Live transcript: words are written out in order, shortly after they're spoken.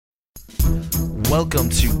Welcome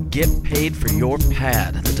to Get Paid for Your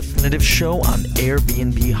Pad, the definitive show on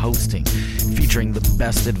Airbnb hosting, featuring the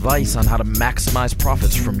best advice on how to maximize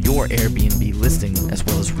profits from your Airbnb listing, as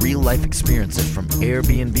well as real-life experiences from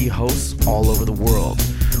Airbnb hosts all over the world.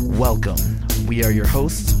 Welcome. We are your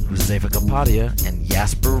hosts, Josefa Kapadia and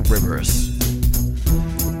Jasper Rivers.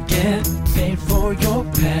 Get paid for your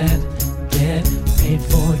pad. Get paid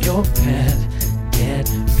for your pad. Get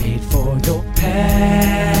paid for your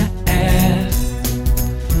pad.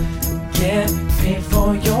 Get paid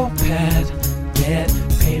for your pad. Get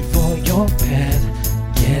paid for your pad.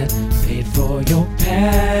 Get paid for your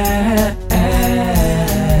pad.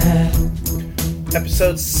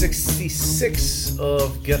 Episode 66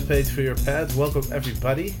 of Get Paid for Your Pad. Welcome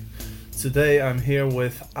everybody. Today I'm here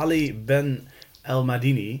with Ali Ben El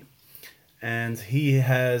Madini, and he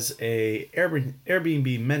has a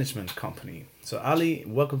Airbnb management company. So Ali,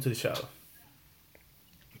 welcome to the show.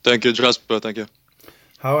 Thank you, Jasper. Thank you.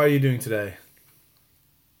 How are you doing today?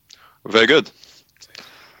 Very good.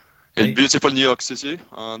 In beautiful New York City,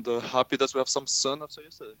 and happy that we have some sun after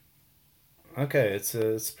yesterday. Okay,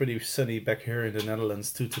 it's pretty sunny back here in the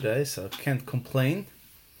Netherlands too today, so can't complain.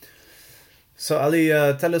 So Ali,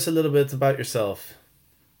 tell us a little bit about yourself.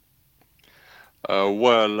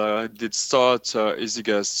 I did start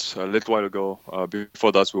EasyGuest a little while ago.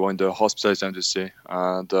 Before that, we were in the hospitality industry,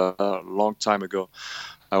 and a long time ago,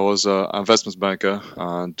 I was an investment banker,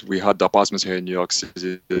 and we had the apartments here in New York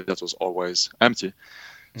City that was always empty.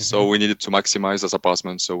 Mm-hmm. So we needed to maximize those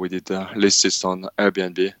apartments, so we did list it on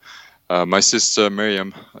Airbnb. My sister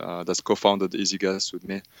Miriam, that's co-founded EasyGuest with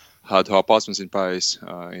me, had her apartments in Paris,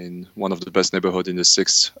 in one of the best neighborhoods in the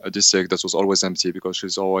 6th district that was always empty because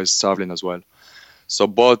she's always traveling as well. So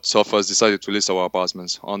both of us decided to list our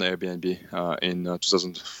apartments on Airbnb in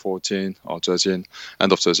 2014 or 13,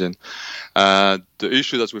 end of 13. The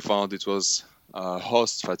issue that we found, it was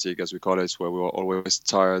host fatigue, as we call it, where we were always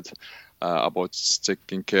tired about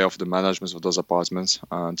taking care of the management of those apartments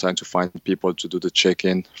and trying to find people to do the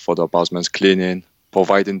check-in for the apartments, cleaning,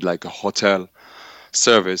 providing like a hotel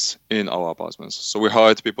service in our apartments. So we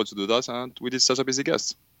hired people to do that, and we did set up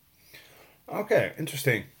EasyGuest. Okay,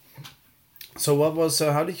 interesting. So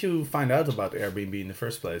how did you find out about Airbnb in the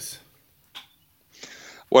first place?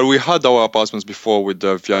 Well, we had our apartments before with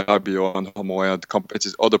VRBO and HomeAway and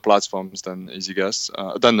competed other platforms than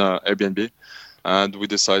EasyGuest, than Airbnb. And we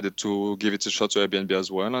decided to give it a shot to Airbnb as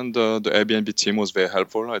well. And the Airbnb team was very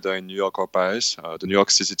helpful, either in New York or Paris. The New York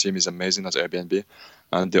City team is amazing at Airbnb,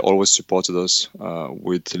 and they always supported us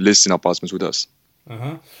with listing apartments with us.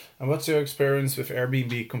 Uh-huh. And what's your experience with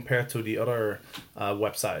Airbnb compared to the other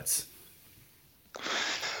websites?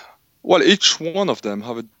 Well, each one of them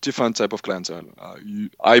have a different type of clientele.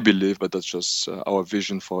 I believe, but that's just our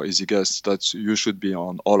vision for EasyGuest, that you should be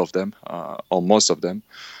on all of them, or most of them,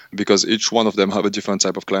 because each one of them have a different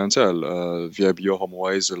type of clientele. VRBO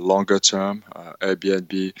HomeAway is a longer term.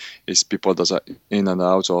 Airbnb is people that are in and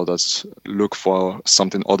out, or that look for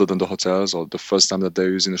something other than the hotels, or the first time that they're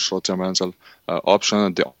using a short-term rental option,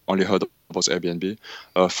 and they only heard about Airbnb.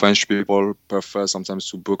 French people prefer sometimes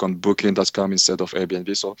to book on Booking.com instead of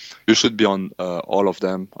Airbnb. So you should be on all of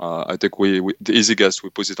them. I think the EasyGuest, we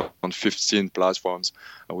put it on 15 platforms,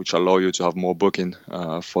 which allow you to have more booking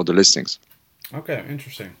for the listings. Okay,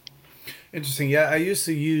 interesting. Yeah, I used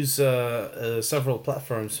to use several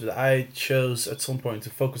platforms, but I chose at some point to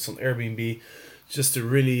focus on Airbnb just to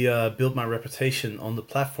really build my reputation on the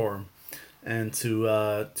platform and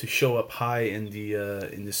to show up high in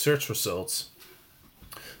the search results.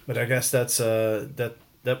 But I guess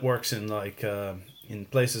that works in in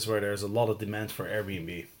places where there's a lot of demand for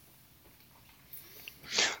Airbnb.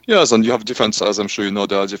 Yes, and you have different, as I'm sure you know,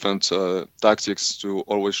 there are different tactics to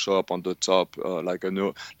always show up on the top, like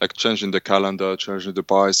changing the calendar, changing the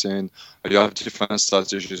pricing. You have different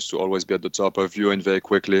strategies to always be at the top, reviewing very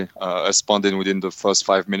quickly, responding within the first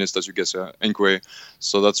 5 minutes that you get an inquiry.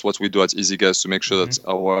 So that's what we do at EasyGuest to make sure that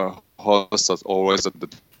our hosts are always at the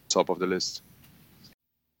top of the list.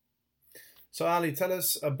 So Ali, tell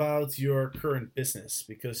us about your current business,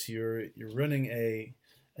 because you're running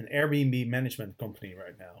an Airbnb management company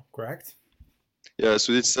right now, correct? Yeah,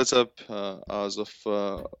 so we set up as of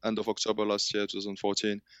end of October last year,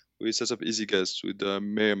 2014. We set up EasyGuest with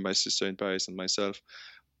Miriam, my sister in Paris, and myself.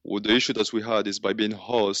 the issue that we had is by being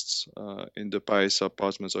hosts in the Paris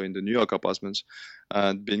apartments or in the New York apartments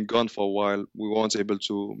and being gone for a while, we weren't able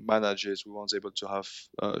to manage it. We weren't able to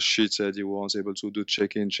have sheets ready. We weren't able to do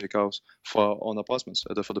check-in, check-out for our own apartments,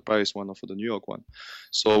 either for the Paris one or for the New York one.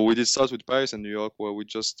 So we did start with Paris and New York, where we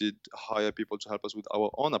just did hire people to help us with our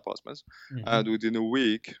own apartments. Mm-hmm. And within a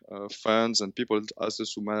week, friends and people asked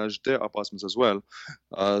us to manage their apartments as well,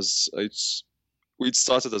 as it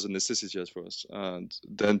started as a necessity at first, and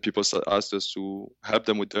then people asked us to help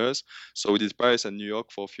them with theirs. So we did Paris and New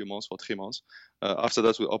York for a few months, for 3 months. After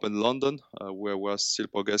that, we opened London, where we're still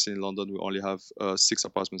progressing in London. We only have 6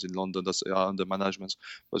 apartments in London that are under management,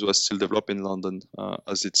 but we're still developing London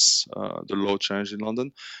as it's the law changed in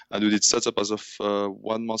London. And we did set up as of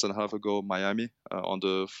 1 month and a half ago, Miami, on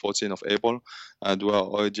the 14th of April. And we are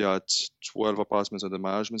already at 12 apartments under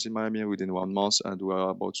management in Miami within 1 month, and we are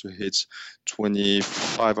about to hit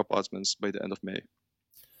 25 apartments by the end of May.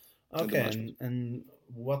 Okay, and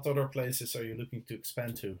what other places are you looking to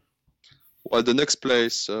expand to? Well, the next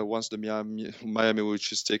place, once the Miami,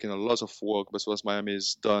 which is taking a lot of work, but once Miami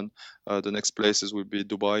is done, the next places will be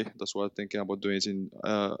Dubai. That's what I'm thinking about doing it in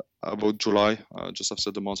about July, just after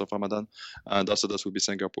the month of Ramadan. And after that will be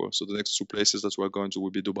Singapore. So the next 2 places that we're going to will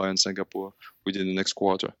be Dubai and Singapore within the next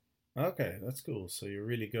quarter. Okay, that's cool. So you're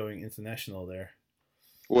really going international there.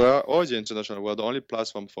 We're already international. We're the only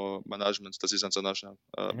platform for management that is international,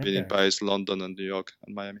 being in Paris, London, and New York,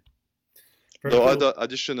 and Miami. The other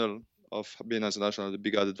additional of being international, the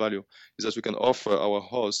big added value is that we can offer our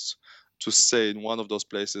hosts to stay in one of those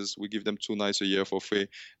places. We give them 2 nights a year for free.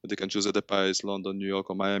 They can choose either Paris, London, New York,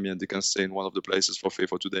 or Miami, and they can stay in one of the places for free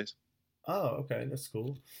for 2 days. Oh, okay, that's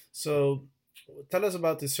cool. So, tell us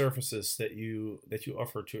about the services that you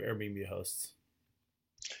offer to Airbnb hosts.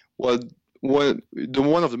 Well,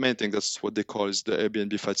 one of the main things, that's what they call is the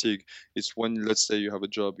Airbnb fatigue. It's when, let's say, you have a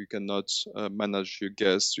job, you cannot manage your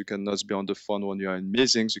guests, you cannot be on the phone when you are in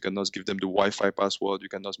meetings, you cannot give them the Wi-Fi password, you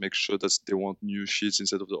cannot make sure that they want new sheets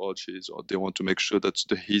instead of the old sheets, or they want to make sure that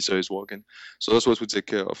the heater is working. So that's what we take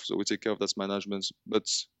care of. So we take care of that management, but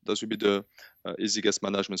that would be the easy guest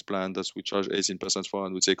management plan that we charge 18% for,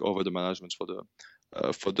 and we take over the management for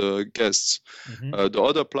the guests. Mm-hmm. The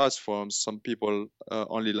other platforms, some people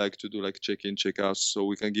only like to do like check-in, check-out, so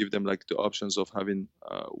we can give them like the options of having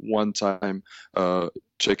one-time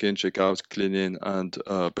check-in, check-out, cleaning, and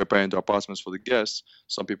preparing the apartments for the guests.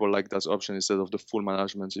 Some people like that option instead of the full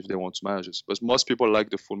management if they want to manage it. But most people like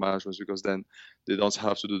the full management because then they don't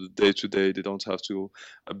have to do the day-to-day. They don't have to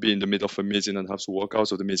be in the middle of a meeting and have to walk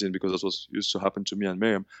out of the meeting, because that was used to happen to me and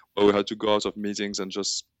Miriam, where we had to go out of meetings and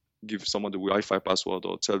just give someone the Wi-Fi password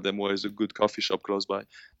or tell them where is a good coffee shop close by.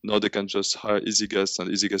 Now they can just hire Easy Guests,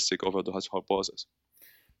 and Easy Guests take over the whole process.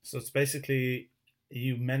 So it's basically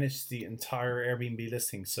you manage the entire Airbnb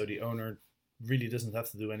listing, so the owner really doesn't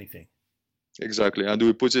have to do anything. Exactly, and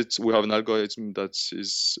we have an algorithm that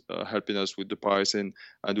is helping us with the pricing,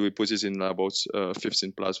 and we put it in about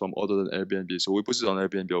 15 platforms other than Airbnb. So we put it on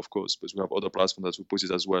Airbnb, of course, but we have other platforms that we put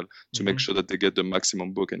it as well to make sure that they get the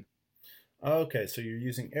maximum booking. Okay, so you're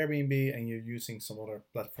using Airbnb and you're using some other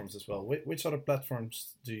platforms as well. Which other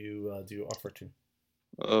platforms do you offer to?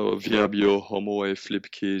 VRBO, HomeAway,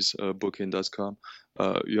 FlipKeys, Booking.com.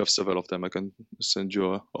 You have several of them. I can send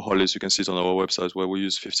you a whole list. You can see it on our website where we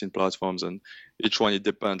use 15 platforms, and each one, it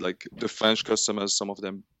depends. Like the French customers, some of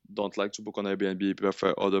them don't like to book on Airbnb,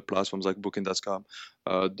 prefer other platforms like Booking.com.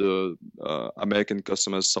 The American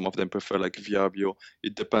customers, some of them prefer like VRBO.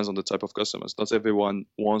 It depends on the type of customers. Not everyone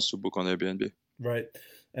wants to book on Airbnb. Right,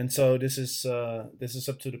 and so this is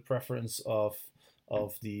up to the preference of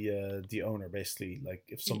the owner, basically. Like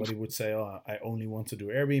if somebody would say, "Oh, I only want to do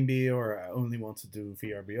Airbnb," or "I only want to do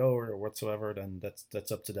VRBO," or whatsoever, then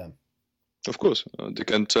that's up to them. Of course, they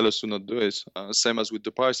can tell us to not do it. Same as with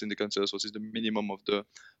the pricing, they can tell us what is the minimum of the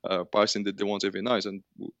pricing that they want every night, and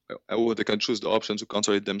or they can choose the option to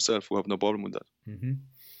control it themselves. We have no problem with that. Mm-hmm.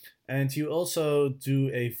 And you also do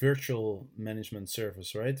a virtual management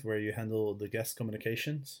service, right, where you handle the guest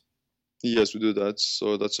communications? Yes, we do that.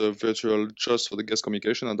 So that's a virtual just for the guest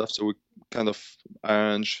communication, and after we kind of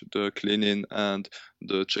arrange the cleaning and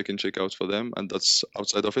the check-in, check-out for them, and that's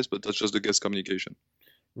outside of it, but that's just the guest communication.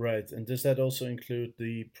 Right, and does that also include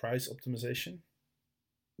the price optimization?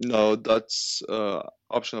 No, that's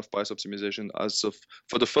option of price optimization.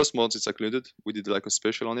 For the first month, it's included. We did like a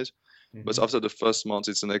special on it, but after the first month,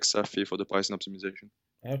 it's an extra fee for the pricing optimization.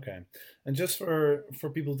 Okay, and just for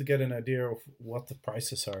people to get an idea of what the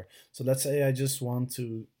prices are. So let's say I just want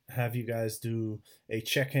to have you guys do a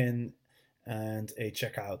check-in and a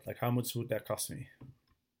check-out. Like, how much would that cost me?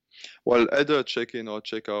 Well, either check-in or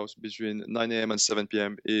check-out between 9 a.m. and 7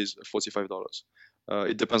 p.m. is $45.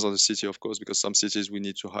 It depends on the city, of course, because some cities we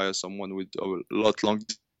need to hire someone with a lot long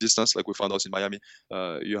distance, like we found out in Miami.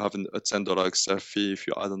 You have a $10 extra fee if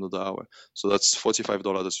you add another hour. So that's $45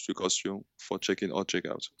 that will cost you for check-in or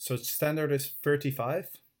check-out. So standard is 35?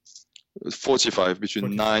 45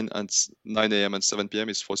 between 45. 9 a.m. and 7 p.m.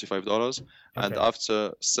 is $45, and Okay.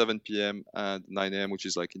 after 7 p.m. and 9 a.m., which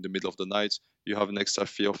is like in the middle of the night, you have an extra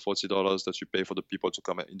fee of $40 that you pay for the people to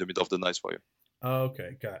come in the middle of the night for you.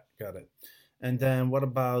 Okay, got it. And then what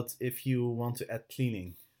about if you want to add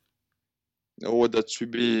cleaning? Or that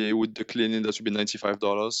should be with the cleaning, that should be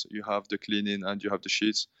 $95. You have the cleaning and you have the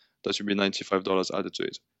sheets, that should be $95 added to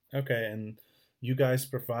it. Okay, and you guys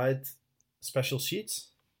provide special sheets?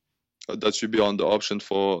 That should be on the option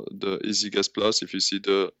for the Easy Guest Plus. If you see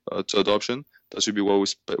the third option, that should be where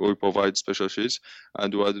we provide special sheets.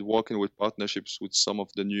 And we are working with partnerships with some of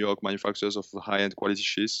the New York manufacturers of high-end quality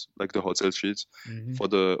sheets, like the hotel sheets,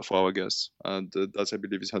 Mm-hmm. for our guests. And that I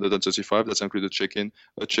believe is $135. That's included check-in,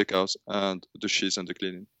 check-out, and the sheets and the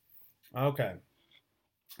cleaning. Okay.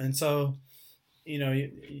 And so,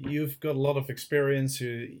 you've got a lot of experience.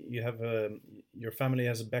 You have your family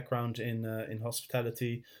has a background in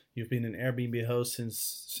hospitality. You've been an Airbnb host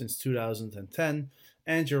since 2010,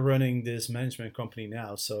 and you're running this management company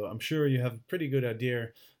now. So I'm sure you have a pretty good idea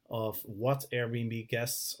of what Airbnb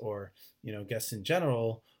guests or guests in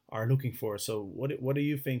general are looking for. So what do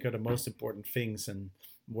you think are the most important things, and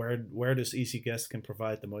where does Easy Guest can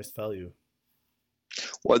provide the most value?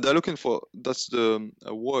 Well, they're looking for, that's the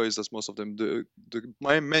worries, that's most of them.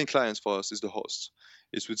 My main clients for us is the host.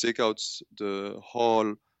 Is we take out the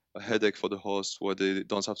whole headache for the host where they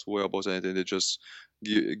don't have to worry about anything. They just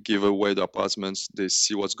give away the apartments. They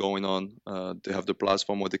see what's going on. They have the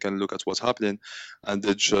platform where they can look at what's happening, and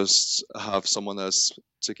they just have someone else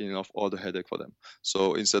taking off all the headache for them.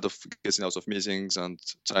 So instead of getting out of meetings and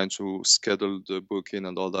trying to schedule the booking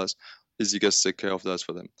and all that, Easy Guest take care of that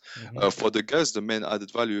for them. Mm-hmm. For the guests, the main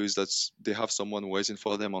added value is that they have someone waiting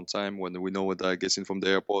for them on time when we know when they're getting from the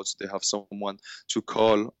airport. They have someone to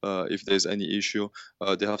call if there's any issue.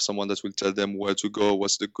 They have someone that will tell them where to go,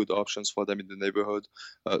 what's the good options for them in the neighborhood.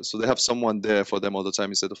 So they have someone there for them all the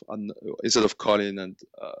time instead of calling and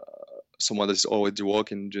someone that is already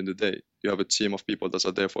working during the day. You have a team of people that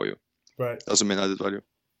are there for you. Right. That's the main added value.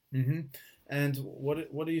 Mm-hmm. And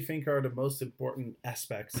what do you think are the most important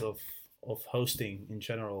aspects of hosting in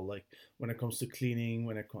general? Like when it comes to cleaning,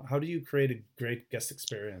 how do you create a great guest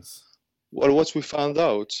experience? Well, what we found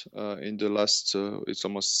out in the last, it's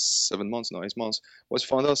almost 7 months now, 8 months. What we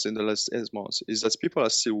found out in the last 8 months is that people are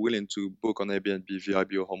still willing to book on Airbnb,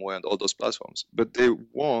 VRBO, HomeAway, and all those platforms, but they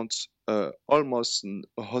want almost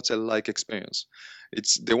a hotel-like experience.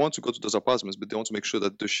 They want to go to those apartments, but they want to make sure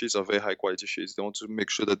that the sheets are very high-quality sheets. They want to make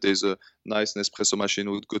sure that there's a nice Nespresso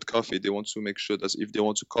machine with good coffee. They want to make sure that if they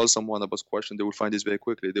want to call someone about a question, they will find this very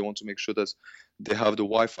quickly. They want to make sure that they have the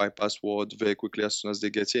Wi-Fi password very quickly as soon as they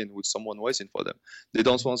get in with someone waiting for them. They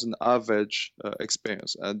don't want an average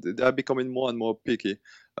experience, and they are becoming more and more picky.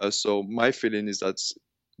 So my feeling is that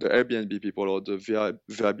the Airbnb people or the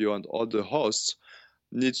VRBO and all the hosts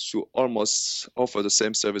needs to almost offer the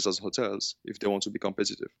same service as hotels if they want to be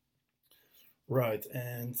competitive. Right.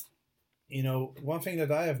 And, one thing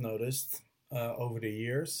that I have noticed over the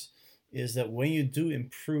years is that when you do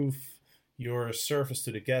improve your service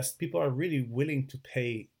to the guest, people are really willing to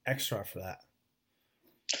pay extra for that.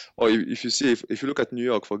 Or if you see, if you look at New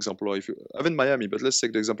York, for example, or even Miami, but let's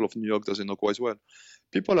take the example of New York, doesn't know quite well.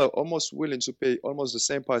 People are almost willing to pay almost the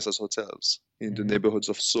same price as hotels in the neighborhoods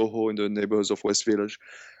of Soho, in the neighborhoods of West Village.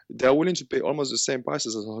 They are willing to pay almost the same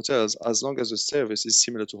prices as hotels as long as the service is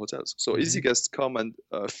similar to hotels. So Easy Guests come and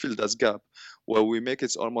fill that gap where we make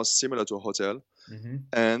it almost similar to a hotel,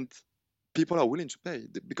 and people are willing to pay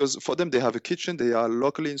because for them, they have a kitchen. They are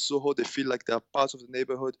locally in Soho. They feel like they are part of the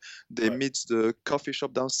neighborhood. They meet the coffee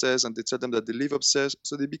shop downstairs and they tell them that they live upstairs.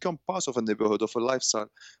 So they become part of a neighborhood, of a lifestyle.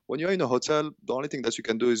 When you're in a hotel, the only thing that you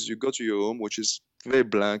can do is you go to your room, which is very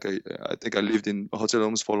blank. I think I lived in hotel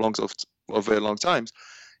rooms for very long times.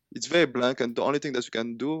 It's very blank, and the only thing that you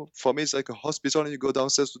can do for me is like a hospital, and you go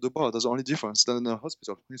downstairs to the bar. That's the only difference than in a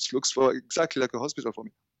hospital. It looks exactly like a hospital for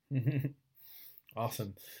me.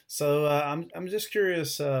 Awesome. So I'm just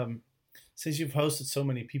curious, since you've hosted so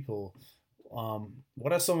many people,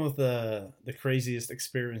 what are some of the craziest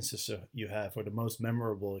experiences you have, or the most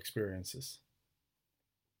memorable experiences?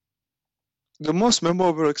 The most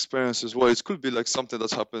memorable experiences, well, it could be like something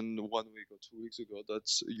that happened 1 week or 2 weeks ago. That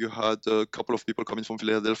you had a couple of people coming from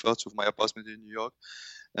Philadelphia to my apartment in New York,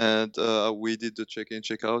 and we did the check-in,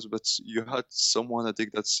 check-out. But you had someone, I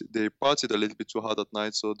think that's they partied a little bit too hard at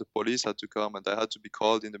night, so the police had to come, and I had to be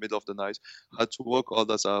called in the middle of the night. Had to work all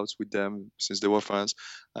that out with them since they were friends,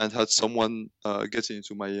 and had someone getting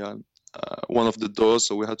into my one of the doors,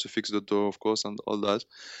 so we had to fix the door, of course, and all that.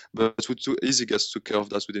 But with EasyGuest took care of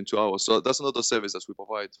that within 2 hours. So that's another service that we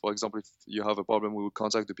provide. For example, if you have a problem, we will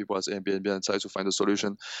contact the people at Airbnb and try to find a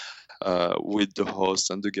solution with the host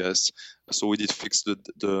and the guests. So we did fix the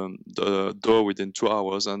door within 2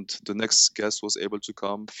 hours, and the next guest was able to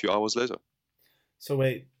come a few hours later. So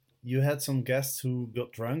wait, you had some guests who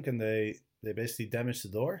got drunk and they basically damaged the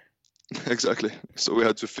door? Exactly. So we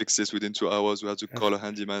had to fix this within 2 hours. We had to call a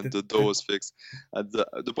handyman. The door was fixed. And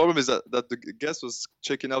the problem is that the guest was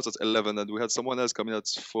checking out at 11 and we had someone else coming at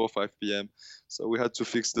 4 or 5 p.m. So we had to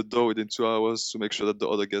fix the door within 2 hours to make sure that the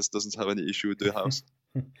other guest doesn't have any issue with the house.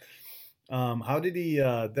 How did he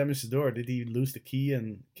damage the door? Did he lose the key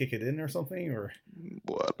and kick it in or something? Or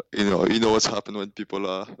Well, you know what's happened when people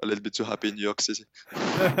are a little bit too happy in New York City.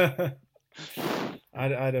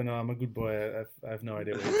 I don't know. I'm a good boy. I have no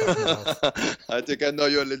idea what you're talking about. I think I know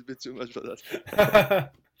you a little bit too much for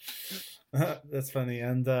that. That's funny.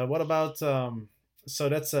 And what about? So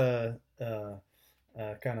that's a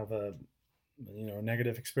kind of a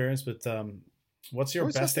negative experience. But what's your No,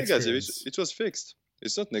 it's best not negative. experience? It was fixed.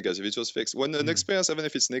 It's not negative. It was fixed. When an experience, even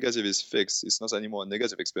if it's negative, is fixed, it's not anymore a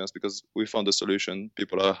negative experience because we found a solution.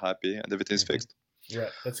 People are happy and everything's fixed. Right.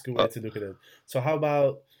 That's a good way to look at it. So how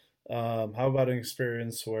about an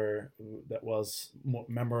experience where that was more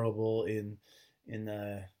memorable in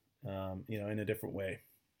a different way?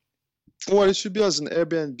 Well, it should be as an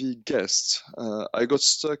Airbnb guest. I got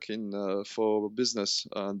stuck in for business,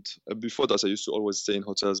 and before that, I used to always stay in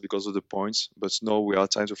hotels because of the points. But now we are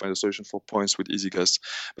trying to find a solution for points with EasyGuest.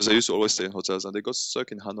 But I used to always stay in hotels, and I got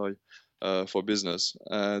stuck in Hanoi for business.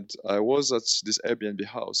 And I was at this Airbnb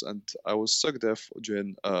house, and I was stuck there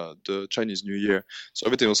during the Chinese New Year. So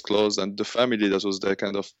everything was closed, and the family that was there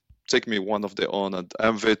kind of take me one of their own, and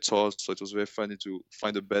I'm very tall, so it was very funny to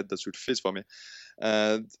find a bed that would fit for me.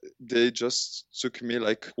 And they just took me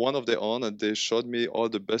like one of their own, and they showed me all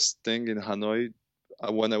the best thing in Hanoi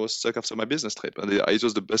when I was stuck after my business trip. And it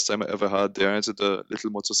was the best time I ever had. They rented a little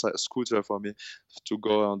motorcycle scooter for me to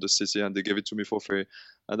go around the city, and they gave it to me for free.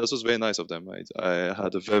 And that was very nice of them. I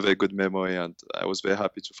had a very, very good memory, and I was very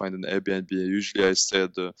happy to find an Airbnb. Usually I stay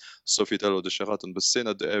at the Sofitel or the Sheraton, but staying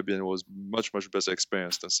at the Airbnb was much, much better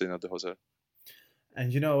experience than staying at the hotel.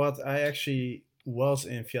 And you know what? I actually was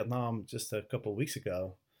in Vietnam just a couple of weeks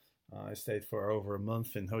ago. I stayed for over a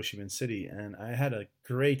month in Ho Chi Minh City, and I had a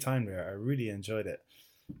great time there. I really enjoyed it.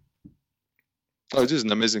 Oh, it is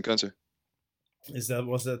an amazing country.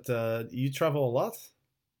 You travel a lot?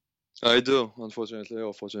 I do, unfortunately,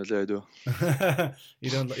 or fortunately, I do. You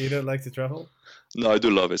don't like to travel? No, I do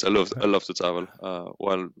love it. I love to travel.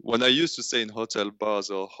 Well, when I used to stay in hotel bars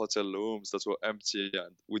or hotel rooms that were empty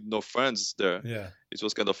and with no friends there, Yeah. it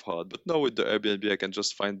was kind of hard. But now with the Airbnb, I can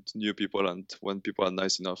just find new people, and when people are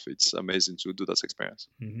nice enough, it's amazing to do that experience.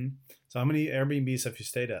 Hmm. So how many Airbnbs have you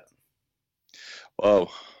stayed at? Wow.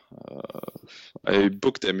 I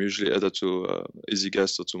book them usually either to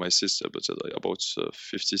EasyGuest or to my sister, but about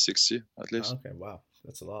 50, 60 at least. Okay, wow,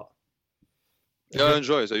 that's a lot. Yeah, I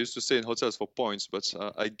enjoy it. I used to stay in hotels for points, but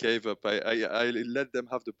I gave up. I let them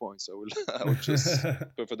have the points. I will just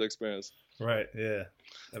prefer the experience. Right, yeah,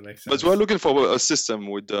 that makes sense. But we're looking for a system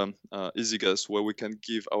with EasyGuest where we can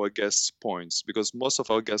give our guests points, because most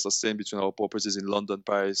of our guests are staying between our properties in London,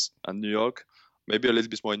 Paris, and New York. Maybe a little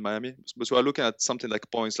bit more in Miami. But we're looking at something like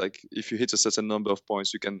points. Like if you hit a certain number of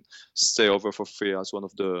points, you can stay over for free as one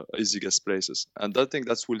of the EasyGuest places. And I think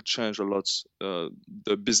that will change a lot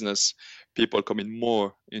the business people coming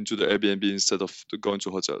more into the Airbnb instead of going to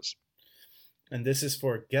hotels. And this is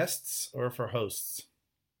for guests or for hosts?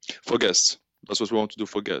 For guests. That's what we want to do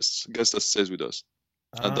for guests. Guests that stays with us.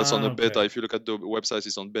 And that's on the beta. Okay. If you look at the website,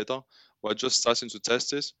 it's on beta. We're just starting to test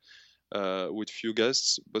this with few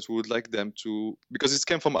guests, but we would like them to, because it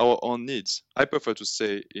came from our own needs. I prefer to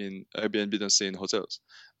stay in Airbnb than stay in hotels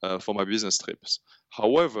for my business trips.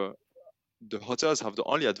 However, the hotels have the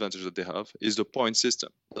only advantage that they have is the point system.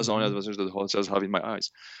 That's the only advantage that the hotels have in my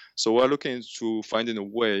eyes. So we're looking to finding a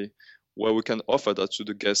way where we can offer that to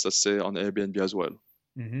the guests that stay on Airbnb as well.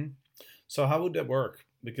 Mm-hmm. So how would that work?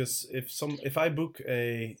 Because if I book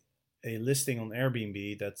a listing on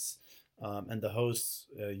Airbnb that's and the host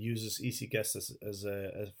uses EasyGuest as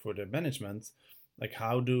for the management, Like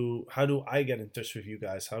how do I get in touch with you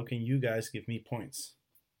guys? How can you guys give me points?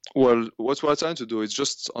 Well, what we're trying to do is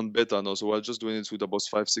just on beta now, so we're just doing it with about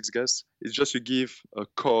 5-6 guests. It's just you give a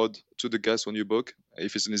code to the guest when you book.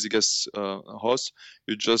 If it's an EasyGuest host,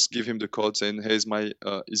 you just give him the code saying, "Here's my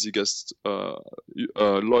EasyGuest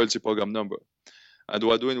loyalty program number." And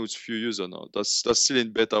we're doing it with few users now. That's still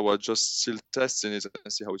in beta. We're just still testing it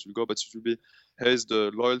and see how it will go. But it will be, here's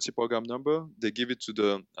the loyalty program number. They give it to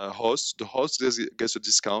the host. The host gets a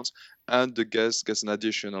discount, and the guest gets an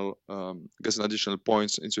additional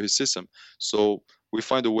points into his system. So we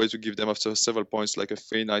find a way to give them, after several points, like a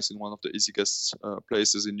free night in one of the EasyGuest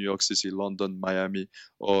places in New York City, London, Miami,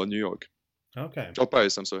 or New York. Okay. Or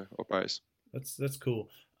Paris. I'm sorry, or Paris. That's cool.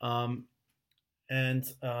 And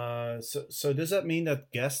so does that mean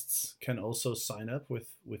that guests can also sign up with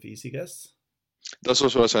EasyGuests? That's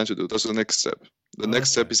what we're trying to do. That's the next step. The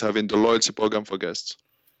next step is having the loyalty program for guests.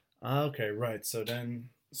 Okay, right. So then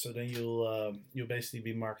you'll basically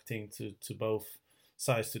be marketing to both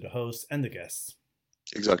sides, to the host and the guests.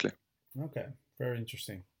 Exactly. Okay, very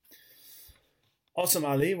interesting. Awesome,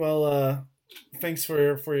 Ali. Well, thanks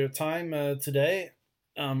for your time today.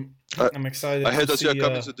 I'm excited. I heard that see, you are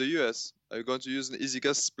coming to the US. Are you going to use an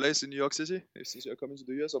EasyGuest place in New York City since you are coming to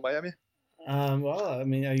the US or Miami? Well, I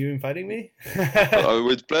mean, are you inviting me?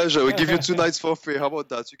 With pleasure. We'll give you 2 nights for free. How about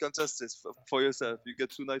that? You can test this for yourself. You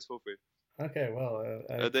get 2 nights for free. Okay, well,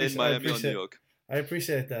 a day in Miami or New York. I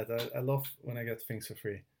appreciate that. I love when I get things for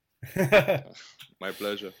free. My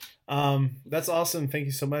pleasure. That's awesome. Thank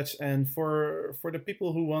you so much. And for the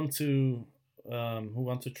people who want to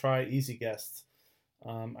try EasyGuest,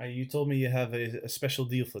 you told me you have a special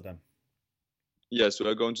deal for them. Yes, we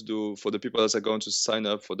are going to do, for the people that are going to sign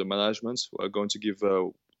up for the management, we are going to give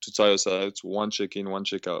to try us out 1 check-in, 1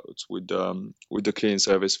 check-out with the cleaning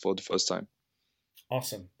service for the first time.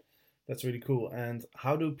 Awesome. That's really cool. And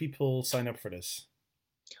how do people sign up for this?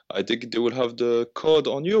 I think they will have the code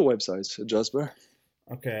on your website, Jasper.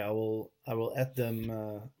 Okay, I will add them.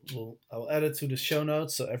 I'll add it to the show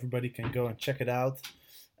notes so everybody can go and check it out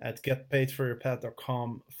at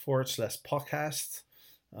getpaidforyourpad.com/podcast.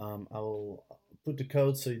 I will put the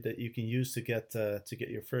code so that you can use to get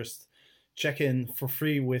your first check-in for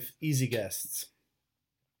free with EasyGuests.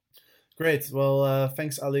 Great. Well,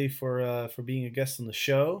 thanks, Ali, for being a guest on the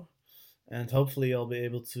show, and hopefully I'll be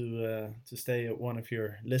able to stay at one of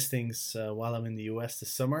your listings while I'm in the US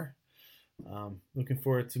this summer. Looking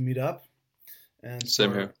forward to meet up. And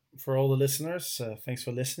same here. For all the listeners, thanks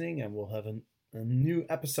for listening, and we'll have a new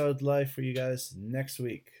episode live for you guys next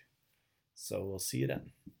week. So we'll see you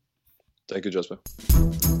then. Thank you, Jasper.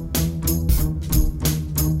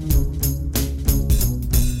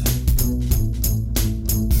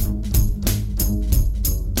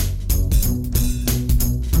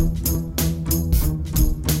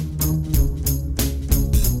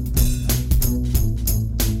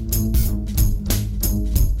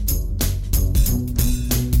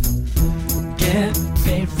 Get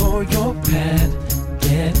paid for your pad.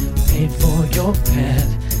 Get paid for your pad.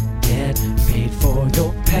 Get paid for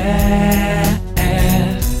your pad.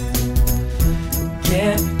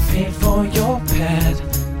 Get paid for your pad.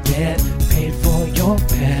 Get paid for your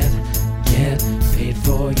pad. Get paid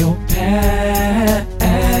for your pad.